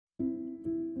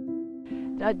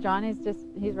Johnny's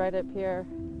he's right up here.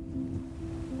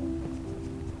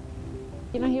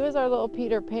 You know, he was our little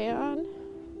Peter Pan.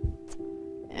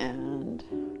 And...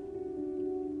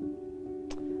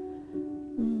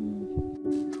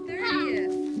 There he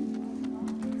is.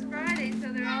 It's Friday,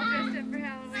 so they're all dressed up for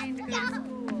Halloween to go to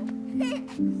school.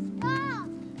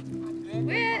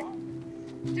 Whit!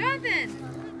 Jonathan!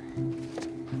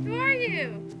 Who are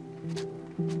you?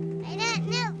 I don't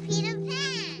know, Peter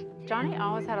Pan. Johnny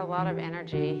always had a lot of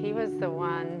energy. He was the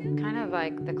one, kind of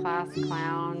like the class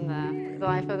clown, the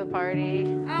life of the party.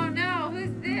 Oh no,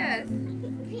 who's this?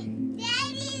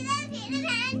 Daddy, the Peter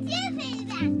Pan, too, Peter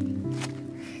Pan.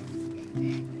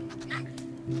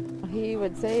 He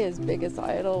would say his biggest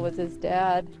idol was his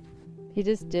dad. He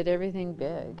just did everything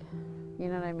big. You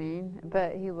know what I mean?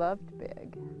 But he loved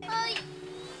big. Oh,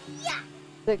 yeah.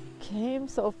 It came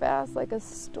so fast, like a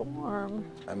storm.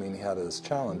 I mean, he had his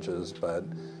challenges, but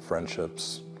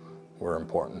friendships were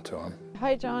important to him.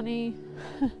 Hi, Johnny.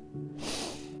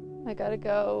 I gotta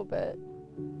go, but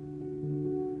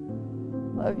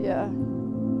love ya.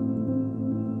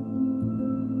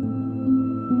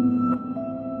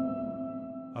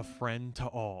 A friend to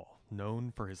all,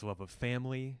 known for his love of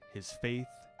family, his faith,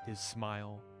 his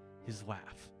smile, his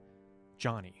laugh.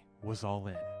 Jonny was all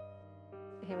in.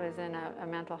 He was in a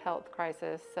mental health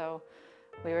crisis, so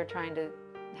we were trying to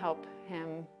help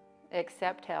him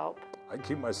accept help. I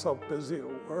keep myself busy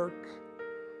at work.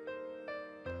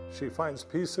 She finds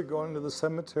peace at going to the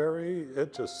cemetery.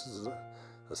 It just is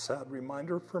a sad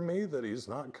reminder for me that he's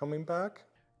not coming back.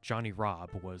 Jonny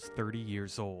Robb was 30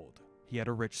 years old. He had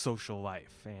a rich social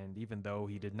life, and even though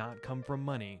he did not come from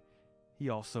money, he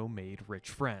also made rich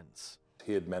friends.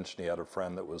 He had mentioned he had a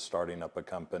friend that was starting up a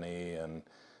company, and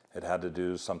it had to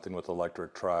do something with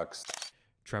electric trucks.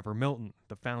 Trevor Milton,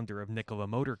 the founder of Nikola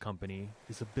Motor Company,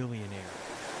 is a billionaire.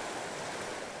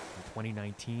 In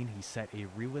 2019, he set a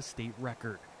real estate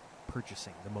record,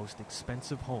 purchasing the most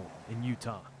expensive home in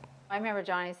Utah. I remember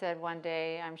Johnny said one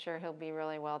day, I'm sure he'll be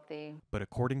really wealthy. But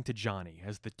according to Jonny,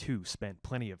 as the two spent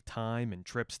plenty of time and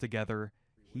trips together,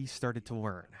 he started to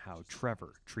learn how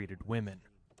Trevor treated women.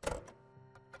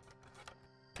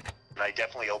 I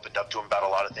definitely opened up to him about a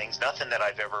lot of things. Nothing that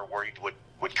I've ever worried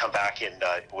would come back and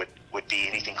would be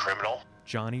anything criminal.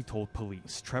 Jonny told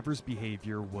police Trevor's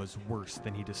behavior was worse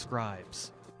than he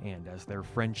describes. And as their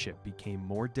friendship became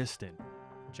more distant,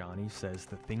 Jonny says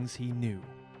the things he knew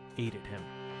aided him.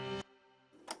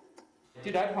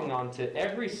 Dude, I've hung on to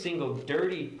every single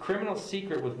dirty criminal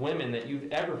secret with women that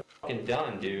you've ever fucking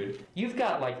done, dude. You've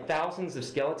got like thousands of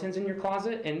skeletons in your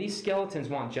closet, and these skeletons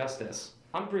want justice.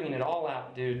 I'm bringing it all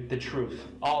out, dude. The truth.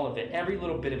 All of it. Every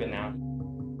little bit of it now.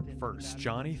 First,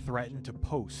 Jonny threatened to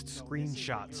post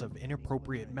screenshots of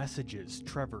inappropriate messages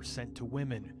Trevor sent to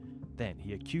women. Then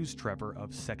he accused Trevor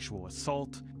of sexual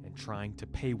assault and trying to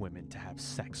pay women to have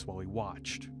sex while he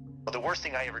watched. The worst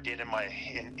thing I ever did in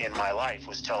my life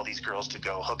was tell these girls to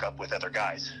go hook up with other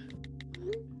guys.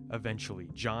 Eventually,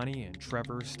 Jonny and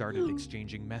Trevor started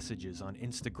exchanging messages on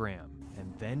Instagram,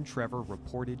 and then Trevor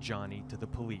reported Jonny to the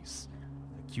police,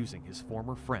 accusing his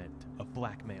former friend of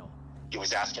blackmail. He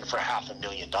was asking for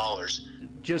 $500,000.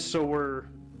 Just so we're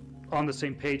on the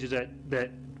same page, is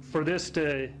that for this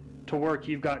to work,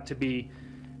 you've got to be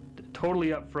totally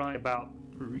upfront about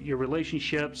your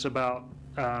relationships, about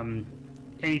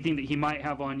anything that he might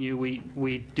have on you.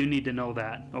 We do need to know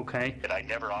that, okay? But I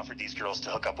never offered these girls to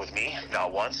hook up with me,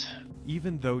 not once.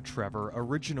 Even though Trevor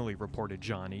originally reported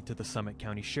Jonny to the Summit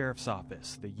County Sheriff's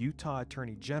Office, the Utah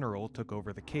Attorney General took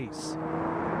over the case.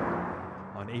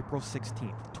 On April 16,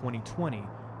 2020,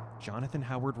 Jonathan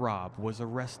Howard Robb was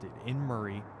arrested in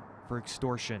Murray for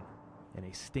extortion in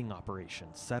a sting operation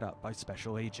set up by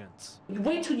special agents.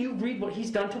 Wait till you read what he's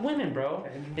done to women, bro.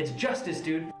 It's justice,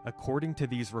 dude. According to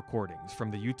these recordings from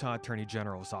the Utah Attorney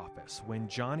General's office, when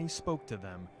Jonny spoke to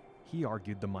them, he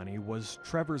argued the money was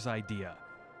Trevor's idea,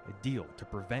 a deal to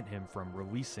prevent him from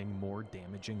releasing more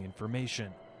damaging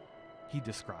information. He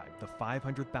described the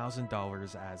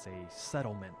 $500,000 as a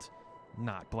settlement,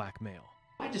 not blackmail.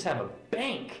 I just have a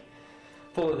bank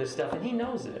full of this stuff, and he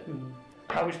knows it.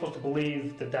 How are we supposed to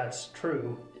believe that that's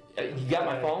true? You got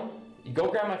my phone? You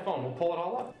go grab my phone. We'll pull it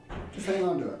all up. Just hang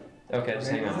on to it. Okay, just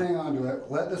hang on. Just hang on to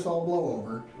it. Let this all blow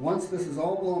over. Once this is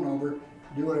all blown over,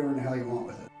 do whatever in the hell you want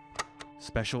with it.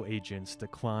 Special agents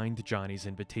declined Jonny's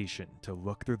invitation to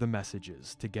look through the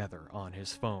messages together on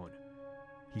his phone.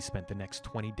 He spent the next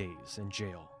 20 days in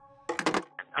jail.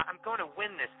 I'm going to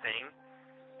win this thing,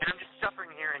 and I'm just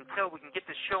suffering here until we can get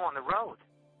this show on the road.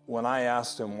 When I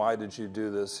asked him, why did you do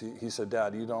this? He said,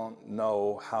 Dad, you don't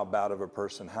know how bad of a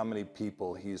person, how many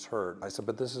people he's hurt. I said,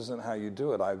 but this isn't how you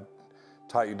do it. I've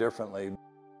taught you differently.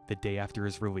 The day after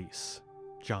his release,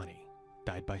 Jonny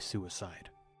died by suicide.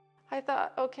 I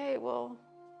thought, okay, well,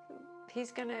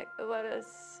 he's gonna let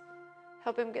us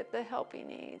help him get the help he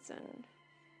needs, and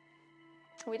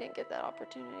we didn't get that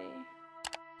opportunity.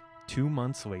 2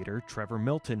 months later, Trevor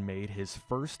Milton made his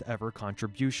first ever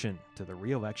contribution to the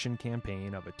re-election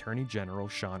campaign of Attorney General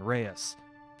Sean Reyes,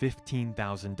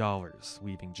 $15,000,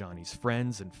 leaving Jonny's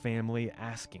friends and family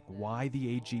asking why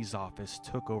the AG's office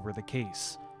took over the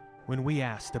case. When we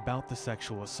asked about the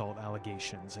sexual assault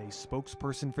allegations, a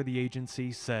spokesperson for the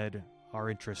agency said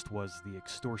our interest was the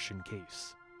extortion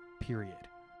case, period.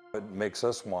 It makes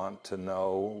us want to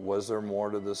know, was there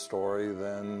more to the story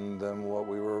than what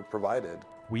we were provided?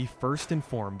 We first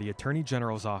informed the Attorney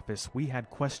General's office we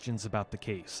had questions about the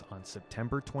case on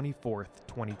September 24th,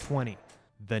 2020.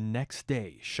 The next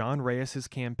day, Sean Reyes'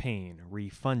 campaign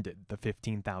refunded the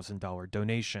 $15,000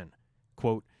 donation.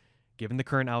 Quote, given the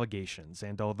current allegations,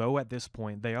 and although at this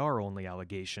point they are only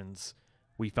allegations,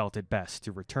 we felt it best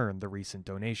to return the recent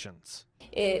donations.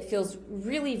 It feels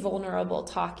really vulnerable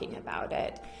talking about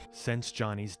it. Since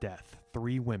Jonny's death,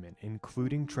 3 women,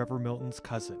 including Trevor Milton's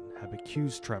cousin, have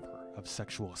accused Trevor of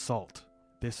sexual assault.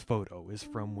 This photo is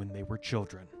from when they were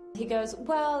children. He goes,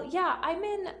 well, yeah, I'm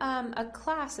in a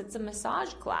class, it's a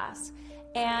massage class,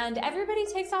 and everybody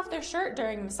takes off their shirt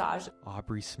during massage.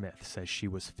 Aubrey Smith says she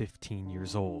was 15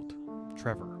 years old.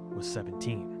 Trevor was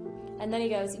 17. And then he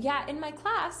goes, yeah, in my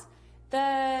class,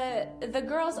 the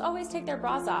girls always take their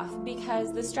bras off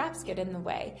because the straps get in the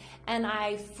way. And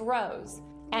I froze.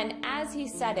 And as he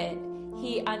said it,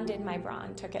 he undid my bra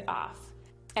and took it off.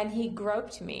 And he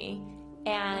groped me,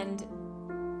 and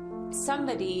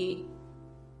somebody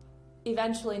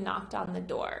eventually knocked on the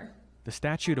door. The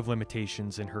statute of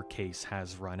limitations in her case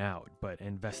has run out, but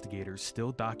investigators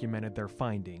still documented their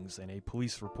findings in a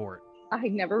police report. I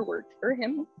never worked for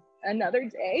him another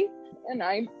day, and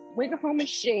I went home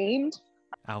ashamed.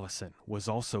 Allison was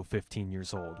also 15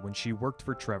 years old when she worked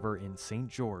for Trevor in St.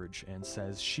 George and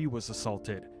says she was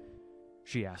assaulted.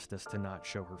 She asked us to not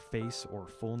show her face or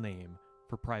full name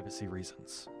for privacy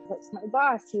reasons. He was my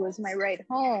boss. He was my ride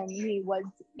home.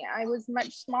 I was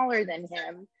much smaller than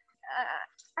him.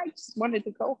 I just wanted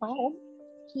to go home.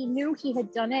 He knew he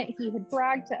had done it. He had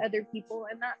bragged to other people,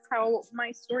 and that's how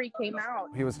my story came out.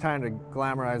 He was trying to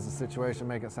glamorize the situation,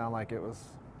 make it sound like it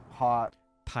was hot.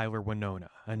 Tyler Winona,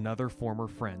 another former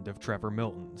friend of Trevor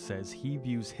Milton, says he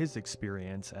views his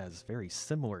experience as very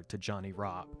similar to Jonny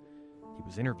Robb. He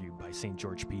was interviewed by St.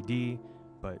 George PD,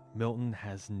 but Milton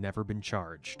has never been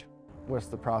charged. Wish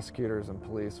the prosecutors and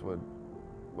police would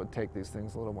take these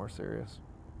things a little more serious.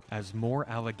 As more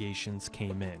allegations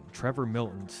came in, Trevor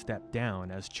Milton stepped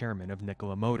down as chairman of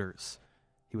Nikola Motors.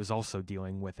 He was also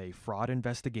dealing with a fraud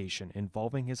investigation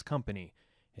involving his company,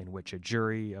 in which a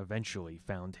jury eventually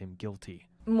found him guilty.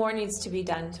 More needs to be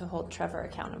done to hold Trevor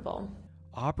accountable.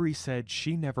 Aubrey said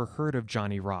she never heard of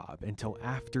Jonny Robb until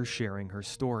after sharing her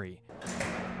story.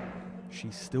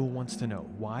 She still wants to know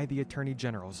why the Attorney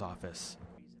General's office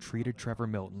treated Trevor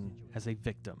Milton as a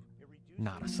victim,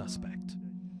 not a suspect.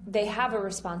 They have a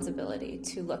responsibility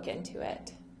to look into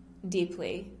it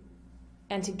deeply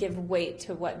and to give weight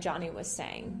to what Jonny was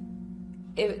saying.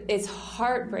 It's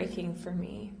heartbreaking for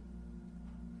me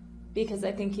because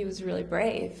I think he was really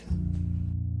brave.